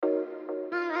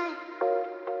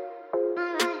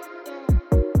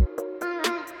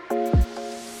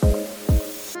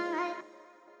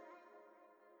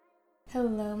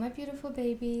beautiful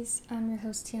babies. I'm your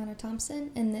host, Tiana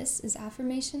Thompson, and this is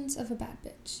Affirmations of a Bad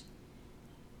Bitch.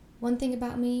 One thing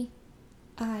about me,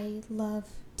 I love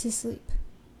to sleep.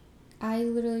 I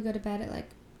literally go to bed at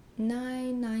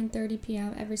 9:30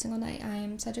 p.m. every single night. I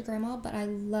am such a grandma, but I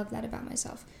love that about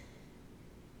myself.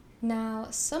 Now,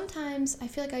 sometimes I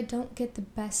feel like I don't get the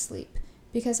best sleep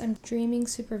because I'm dreaming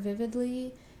super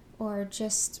vividly or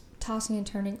just tossing and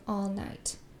turning all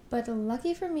night. But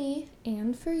lucky for me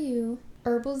and for you,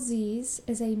 Herbal Z's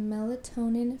is a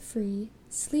melatonin-free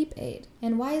sleep aid.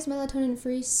 And why is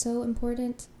melatonin-free so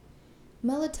important?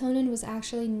 Melatonin was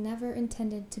actually never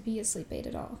intended to be a sleep aid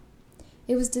at all.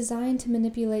 It was designed to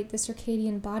manipulate the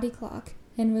circadian body clock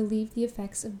and relieve the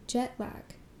effects of jet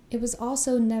lag. It was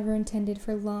also never intended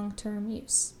for long-term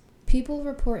use. People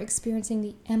report experiencing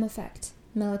the M effect,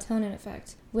 melatonin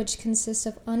effect, which consists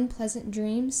of unpleasant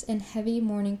dreams and heavy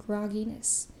morning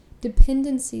grogginess.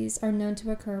 Dependencies are known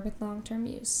to occur with long-term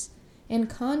use. In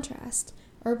contrast,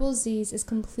 Herbal Z's is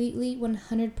completely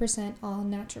 100% all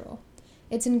natural.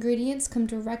 Its ingredients come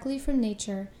directly from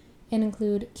nature and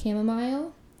include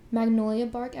chamomile, magnolia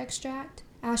bark extract,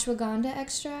 ashwagandha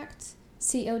extract,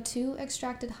 CO2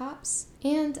 extracted hops,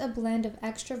 and a blend of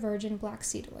extra virgin black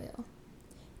seed oil.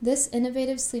 This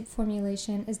innovative sleep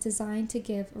formulation is designed to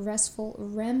give restful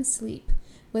REM sleep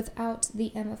without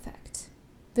the M effect.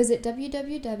 Visit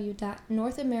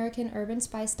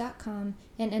www.northamericanurbanspice.com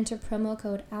and enter promo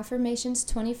code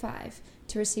AFFIRMATIONS25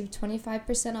 to receive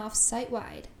 25% off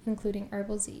site-wide, including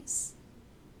Herbal Z's.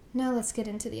 Now let's get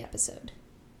into the episode.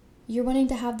 You're wanting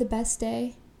to have the best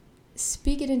day?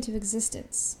 Speak it into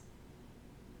existence.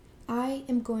 I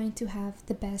am going to have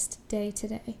the best day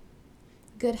today.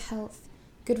 Good health,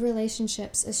 good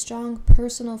relationships, a strong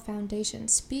personal foundation.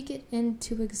 Speak it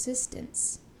into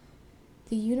existence.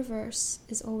 The universe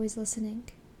is always listening.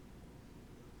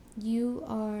 You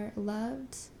are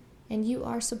loved and you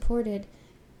are supported,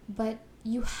 but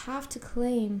you have to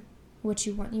claim what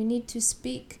you want. You need to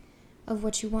speak of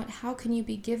what you want. How can you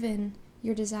be given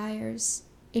your desires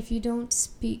if you don't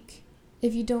speak,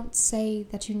 if you don't say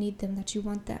that you need them, that you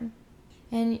want them?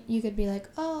 And you could be like,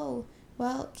 oh,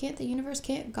 well, can't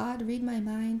God read my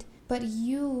mind? But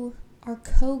you are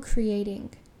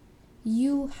co-creating.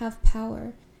 You have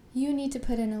power. You need to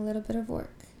put in a little bit of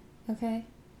work, okay?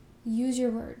 Use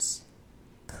your words.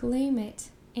 Claim it,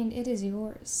 and it is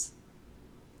yours.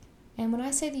 And when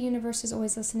I say the universe is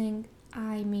always listening,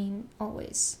 I mean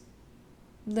always.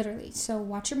 Literally. So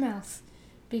watch your mouth,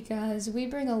 because we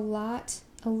bring a lot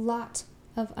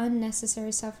of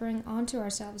unnecessary suffering onto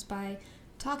ourselves by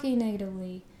talking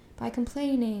negatively, by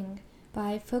complaining,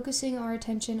 by focusing our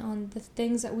attention on the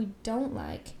things that we don't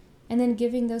like, and then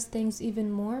giving those things even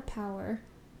more power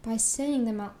by saying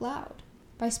them out loud,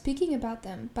 by speaking about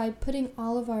them, by putting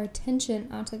all of our attention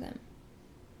onto them.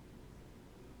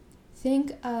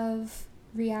 Think of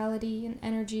reality and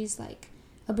energies like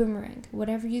a boomerang.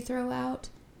 Whatever you throw out,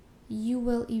 you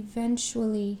will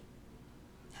eventually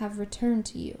have returned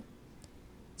to you.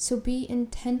 So be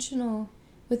intentional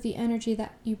with the energy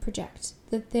that you project,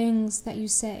 the things that you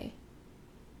say.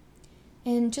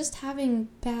 And just having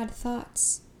bad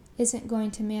thoughts isn't going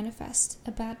to manifest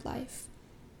a bad life.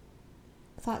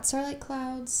 Thoughts are like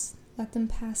clouds, let them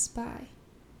pass by.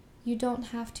 You don't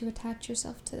have to attach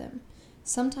yourself to them.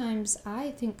 Sometimes I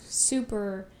think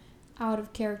super out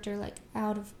of character, like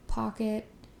out of pocket,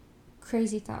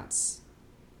 crazy thoughts.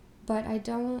 But I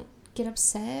don't get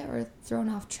upset or thrown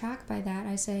off track by that.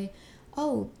 I say,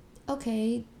 oh,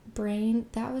 okay, brain,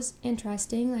 that was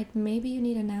interesting. Like maybe you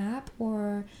need a nap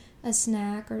or a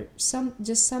snack or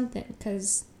just something,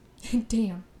 because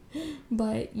damn.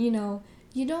 But,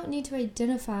 you don't need to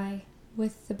identify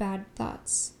with the bad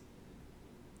thoughts.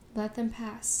 Let them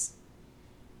pass.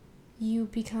 You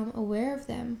become aware of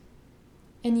them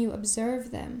and you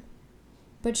observe them,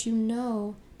 but you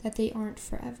know that they aren't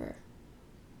forever.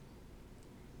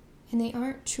 And they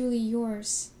aren't truly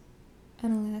yours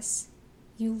unless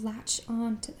you latch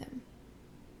on to them.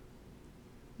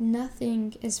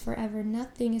 Nothing is forever.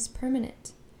 Nothing is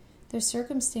permanent. There's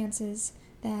circumstances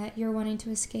that you're wanting to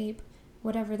escape,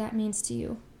 whatever that means to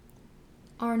you,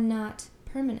 are not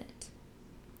permanent.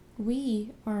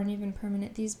 We aren't even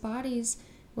permanent. These bodies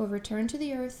will return to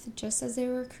the earth just as they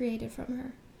were created from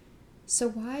her. So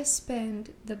why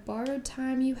spend the borrowed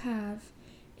time you have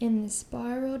in this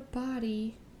borrowed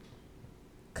body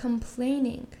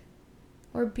complaining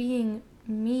or being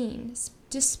mean?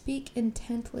 Just speak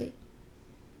intently.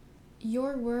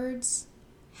 Your words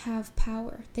have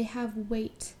power. They have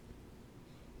weight.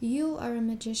 You are a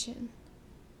magician.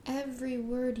 Every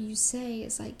word you say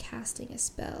is like casting a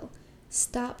spell.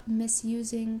 Stop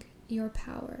misusing your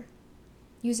power.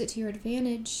 Use it to your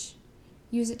advantage.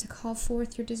 Use it to call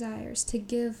forth your desires, to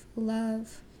give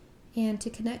love, and to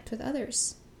connect with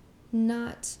others,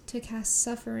 not to cast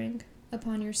suffering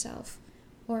upon yourself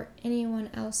or anyone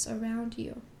else around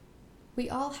you. We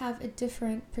all have a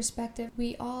different perspective.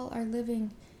 We all are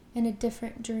living in a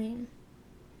different dream.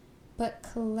 But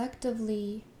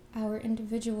collectively, our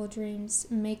individual dreams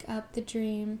make up the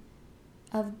dream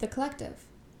of the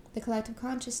collective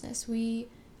consciousness. We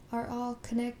are all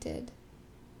connected.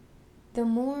 The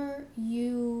more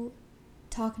you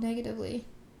talk negatively,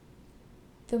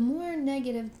 the more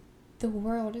negative the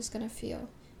world is going to feel.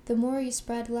 The more you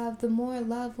spread love, the more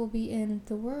love will be in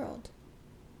the world,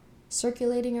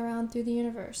 circulating around through the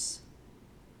universe.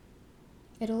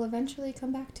 It'll eventually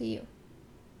come back to you.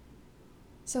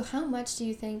 So how much do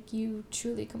you think you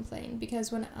truly complain?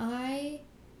 Because when I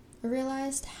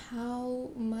realized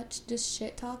how much just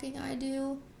shit talking I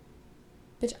do,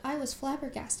 bitch, I was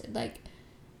flabbergasted. Like,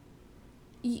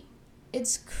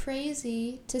 it's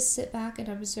crazy to sit back and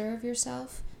observe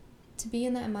yourself, to be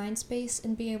in that mind space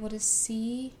and be able to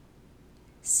see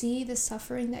the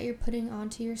suffering that you're putting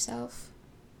onto yourself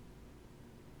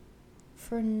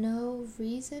for no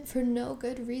reason, for no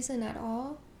good reason at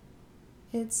all.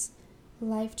 It's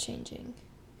life-changing.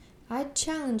 I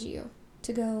challenge you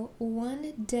to go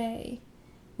one day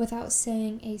without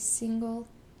saying a single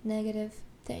negative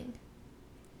thing.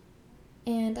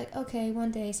 And like, okay,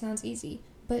 one day sounds easy,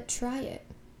 but try it.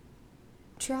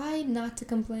 Try not to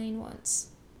complain once.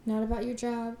 Not about your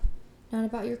job, not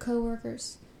about your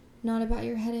coworkers, not about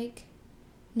your headache,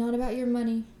 not about your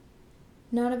money,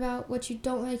 not about what you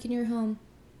don't like in your home.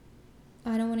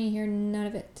 I don't want to hear none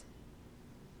of it.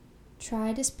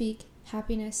 Try to speak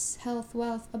happiness, health,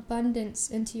 wealth, abundance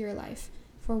into your life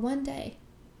for one day.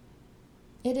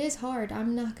 It is hard,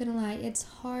 I'm not gonna lie. It's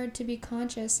hard to be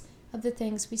conscious of the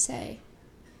things we say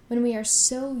when we are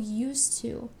so used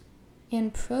to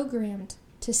and programmed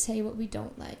to say what we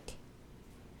don't like,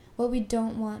 what we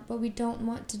don't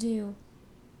want to do.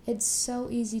 It's so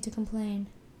easy to complain.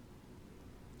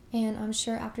 And I'm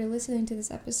sure after listening to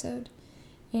this episode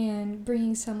and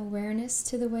bringing some awareness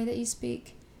to the way that you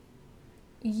speak,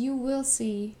 you will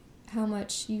see how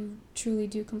much you truly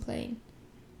do complain.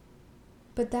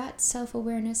 But that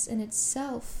self-awareness in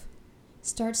itself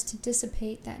starts to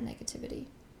dissipate that negativity.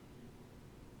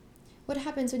 What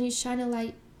happens when you shine a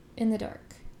light in the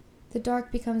dark? The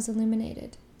dark becomes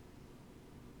illuminated.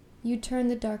 You turn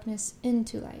the darkness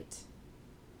into light.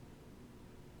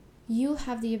 You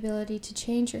have the ability to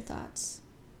change your thoughts.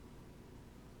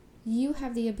 You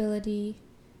have the ability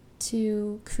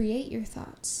to create your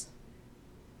thoughts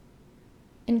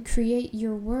and create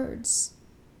your words.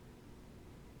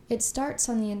 It starts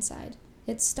on the inside.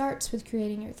 It starts with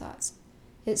creating your thoughts.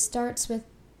 It starts with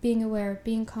being aware,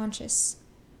 being conscious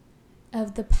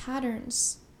of the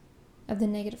patterns of the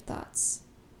negative thoughts,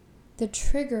 the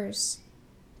triggers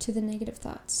to the negative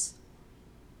thoughts.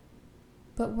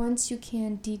 But once you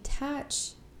can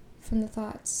detach from the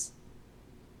thoughts,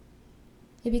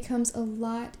 it becomes a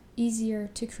lot easier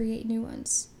to create new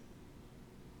ones.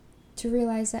 To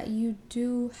realize that you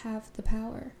do have the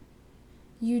power.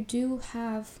 You do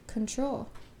have control.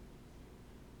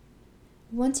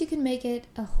 Once you can make it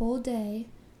a whole day,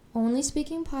 only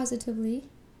speaking positively,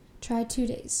 try 2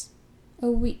 days, a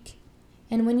week.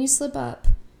 And when you slip up,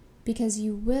 because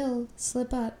you will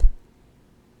slip up,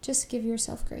 just give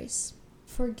yourself grace.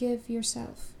 Forgive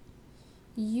yourself.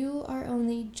 You are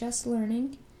only just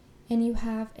learning, and you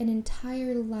have an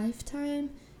entire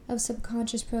lifetime of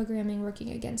subconscious programming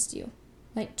working against you.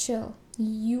 Like, chill.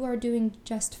 You are doing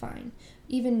just fine.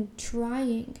 Even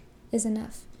trying is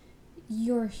enough.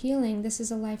 You're healing. This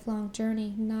is a lifelong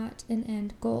journey, not an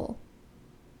end goal.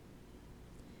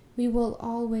 We will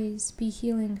always be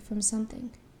healing from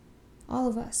something. All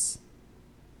of us.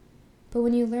 But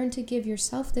when you learn to give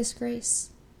yourself this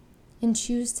grace and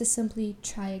choose to simply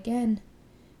try again,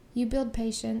 you build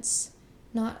patience,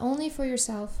 not only for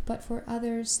yourself, but for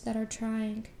others that are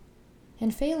trying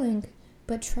and failing,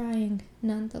 but trying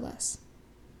nonetheless.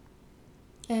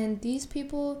 And these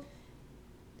people,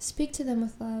 speak to them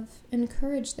with love,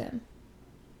 encourage them.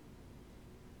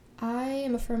 I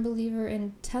am a firm believer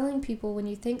in telling people when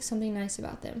you think something nice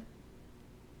about them.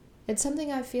 It's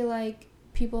something I feel like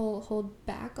people hold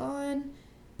back on,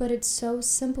 but it's so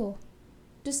simple.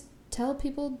 Just tell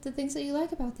people the things that you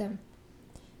like about them.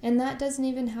 And that doesn't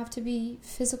even have to be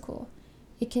physical.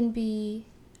 It can be,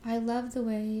 I love the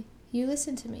way you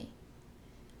listen to me.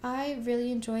 I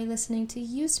really enjoy listening to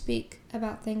you speak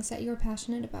about things that you're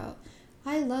passionate about.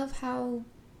 I love how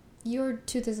your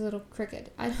tooth is a little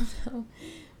crooked. I don't know.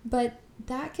 But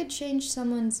that could change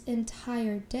someone's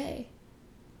entire day.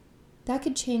 That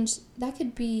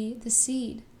could be the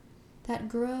seed that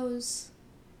grows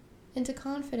into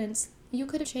confidence. You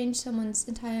could have changed someone's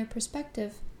entire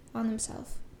perspective on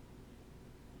themselves.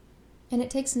 And it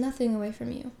takes nothing away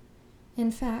from you.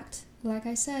 In fact, like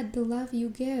I said, the love you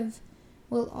give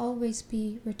will always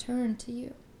be returned to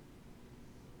you.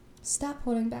 Stop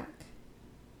holding back.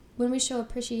 When we show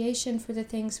appreciation for the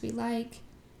things we like,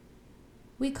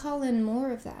 we call in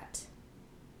more of that.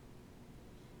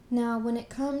 Now, when it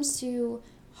comes to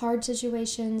hard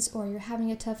situations or you're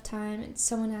having a tough time and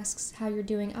someone asks how you're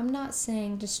doing, I'm not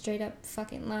saying just straight up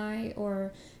fucking lie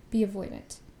or be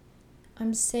avoidant.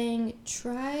 I'm saying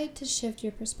try to shift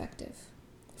your perspective.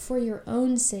 For your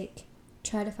own sake,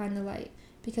 try to find the light.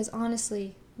 Because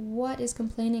honestly, what is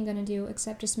complaining going to do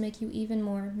except just make you even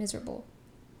more miserable?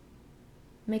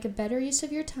 Make a better use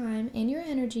of your time and your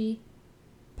energy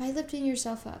by lifting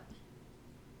yourself up.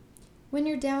 When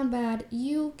you're down bad,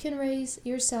 you can raise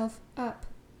yourself up.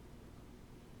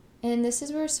 And this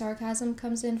is where sarcasm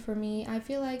comes in for me. I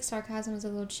feel like sarcasm is a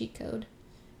little cheat code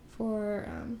for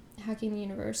hacking the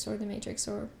universe or the Matrix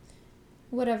or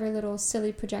whatever little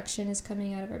silly projection is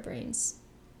coming out of our brains.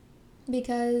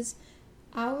 Because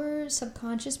our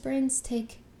subconscious brains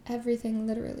take everything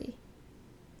literally.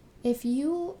 If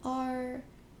you are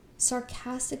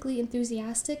sarcastically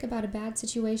enthusiastic about a bad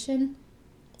situation,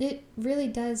 it really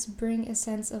does bring a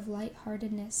sense of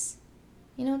lightheartedness.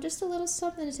 Just a little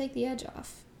something to take the edge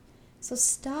off. So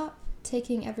stop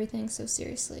taking everything so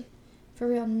seriously. For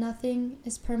real, nothing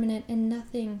is permanent and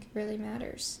nothing really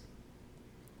matters.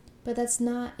 But that's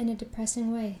not in a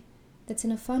depressing way. That's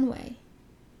in a fun way.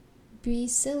 Be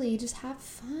silly, just have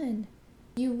fun.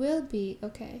 You will be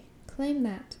okay. Claim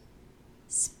that.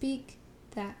 Speak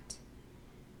that.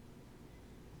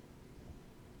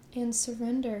 And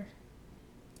surrender.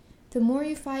 The more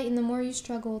you fight and the more you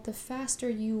struggle, the faster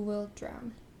you will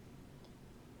drown.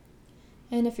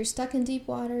 And if you're stuck in deep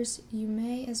waters, you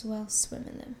may as well swim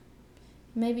in them.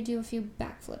 Maybe do a few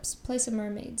backflips, play some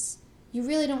mermaids. You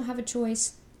really don't have a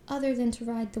choice other than to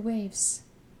ride the waves.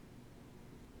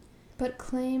 But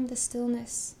claim the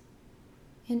stillness,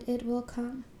 and it will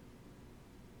come.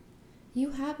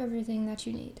 You have everything that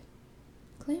you need.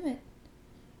 Claim it.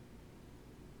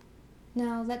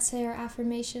 Now, let's say our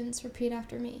affirmations. Repeat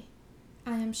after me.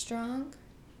 I am strong.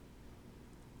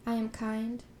 I am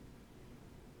kind.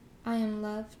 I am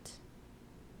loved.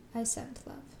 I send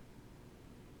love.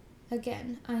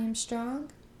 Again, I am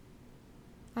strong.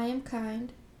 I am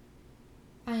kind.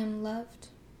 I am loved.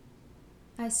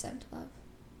 I send love.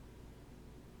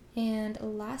 And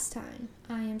last time,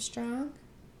 I am strong.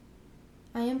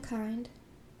 I am kind.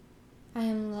 I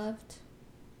am loved.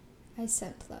 I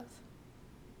send love.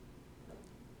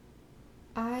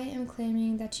 I am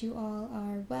claiming that you all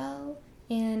are well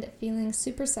and feeling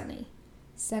super sunny.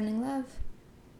 Sending love.